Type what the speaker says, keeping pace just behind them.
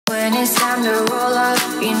When it's time to roll up,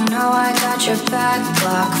 you know I got your back.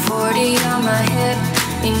 Glock 40 on my hip,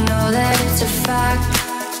 you know that it's a fact.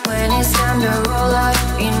 When it's time to roll up,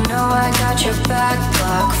 you know I got your back.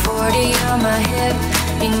 Glock 40 on my hip,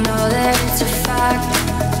 you know that it's a fact.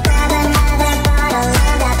 Grab another bottle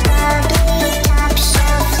of that bubbly, top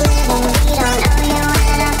shelf living. We don't owe you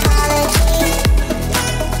an apology.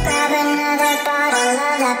 Grab another bottle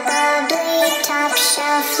of that bubbly, top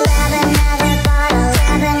shelf. Grab another bottle.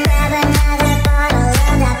 Grab another bottle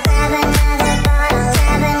of that. Grab another bottle.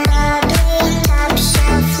 Grab another bubbly, top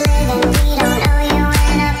shelf living. We don't owe you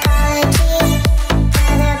an apology.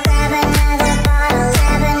 Grab another bottle.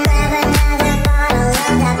 Grab another bottle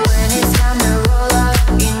of that. When it's time to roll up,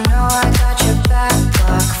 you know I got your back.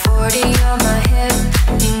 Glock 40 on my hip,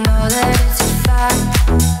 you know that it's a fact.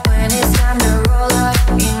 When it's time to roll up,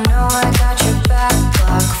 you know I got your back.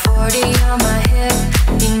 Glock 40 on my hip,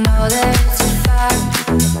 you know that it's a fact.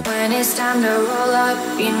 When it's time to roll up,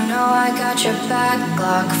 you know I got your back.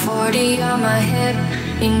 Glock 40 on my hip,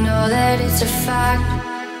 you know that it's a fact.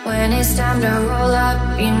 When it's time to roll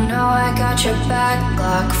up, you know I got your back.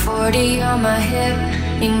 Glock 40 on my hip,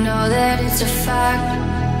 you know that it's a fact.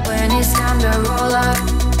 When it's time to roll up,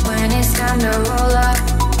 when it's time to roll up,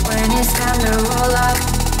 when it's time to roll up,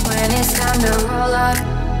 when it's time to roll up.